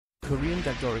Korean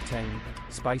Dakdoratang,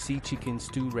 spicy chicken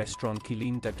stew restaurant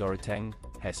Kilin Dakdoratang,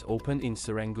 has opened in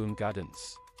Serangoon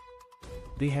Gardens.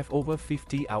 They have over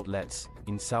 50 outlets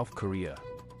in South Korea.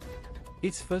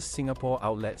 Its first Singapore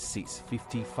outlet seats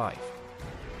 55.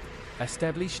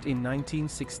 Established in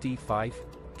 1965,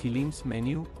 Kilim's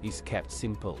menu is kept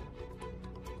simple.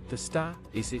 The star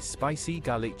is its spicy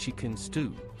garlic chicken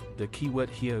stew, the keyword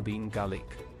here being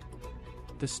garlic.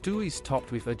 The stew is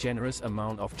topped with a generous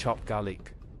amount of chopped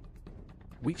garlic,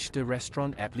 which the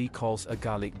restaurant aptly calls a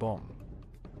garlic bomb.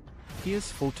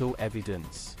 Here's photo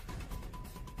evidence.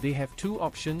 They have two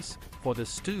options for the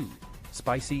stew: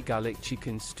 spicy garlic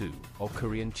chicken stew or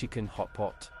Korean chicken hot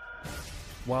pot,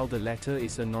 while the latter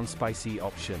is a non-spicy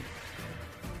option.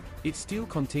 It still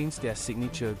contains their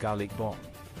signature garlic bomb.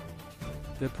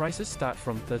 The prices start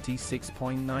from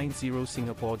 36.90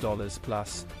 Singapore dollars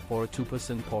plus for a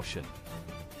 2-person portion.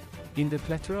 In the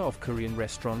plethora of Korean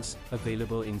restaurants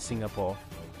available in Singapore,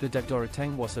 the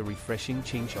Dakdoratang was a refreshing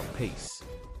change of pace.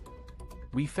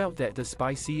 We felt that the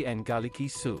spicy and garlicky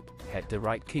soup had the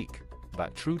right kick,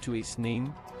 but true to its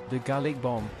name, the garlic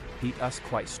bomb hit us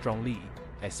quite strongly,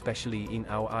 especially in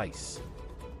our eyes.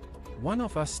 One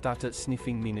of us started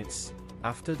sniffing minutes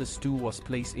after the stew was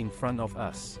placed in front of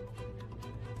us,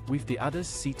 with the others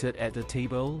seated at the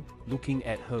table, looking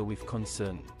at her with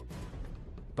concern.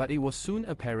 But it was soon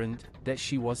apparent that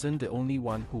she wasn't the only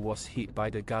one who was hit by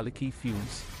the garlicky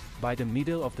fumes by the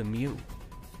middle of the meal.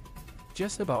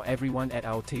 Just about everyone at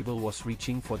our table was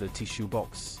reaching for the tissue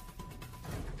box.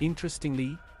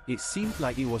 Interestingly, it seemed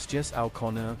like it was just our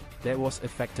corner that was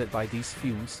affected by these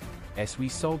fumes, as we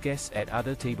saw guests at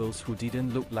other tables who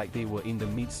didn't look like they were in the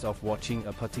midst of watching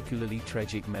a particularly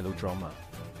tragic melodrama.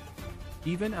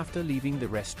 Even after leaving the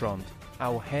restaurant,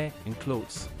 our hair and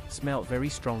clothes smelled very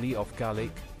strongly of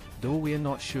garlic, though we're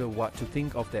not sure what to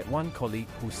think of that one colleague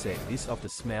who said this of the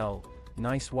smell,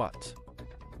 nice what?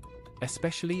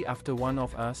 Especially after one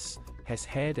of us has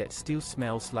hair that still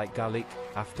smells like garlic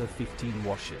after 15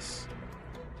 washes.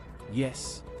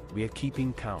 Yes, we're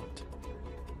keeping count.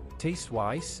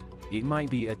 Taste-wise, it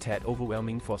might be a tad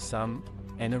overwhelming for some,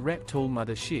 and a rep told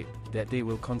Mothership that they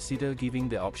will consider giving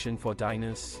the option for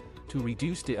diners to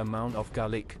reduce the amount of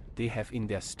garlic they have in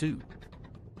their stew.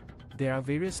 There are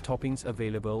various toppings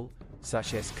available,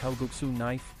 such as kalguksu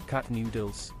knife-cut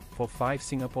noodles for 5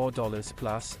 Singapore dollars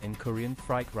plus and Korean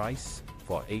fried rice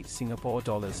for 8 Singapore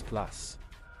dollars plus.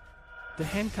 The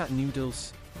hand-cut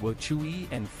noodles were chewy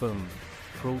and firm.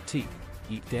 Pro tip: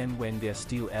 eat them when they're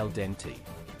still al dente.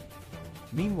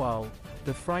 Meanwhile,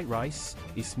 the fried rice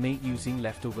is made using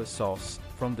leftover sauce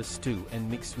from the stew and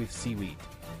mixed with seaweed,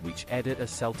 which added a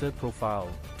salted profile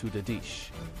to the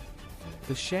dish.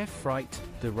 The chef fried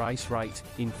the rice right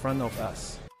in front of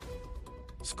us,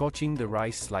 scorching the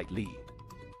rice slightly.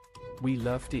 We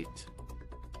loved it.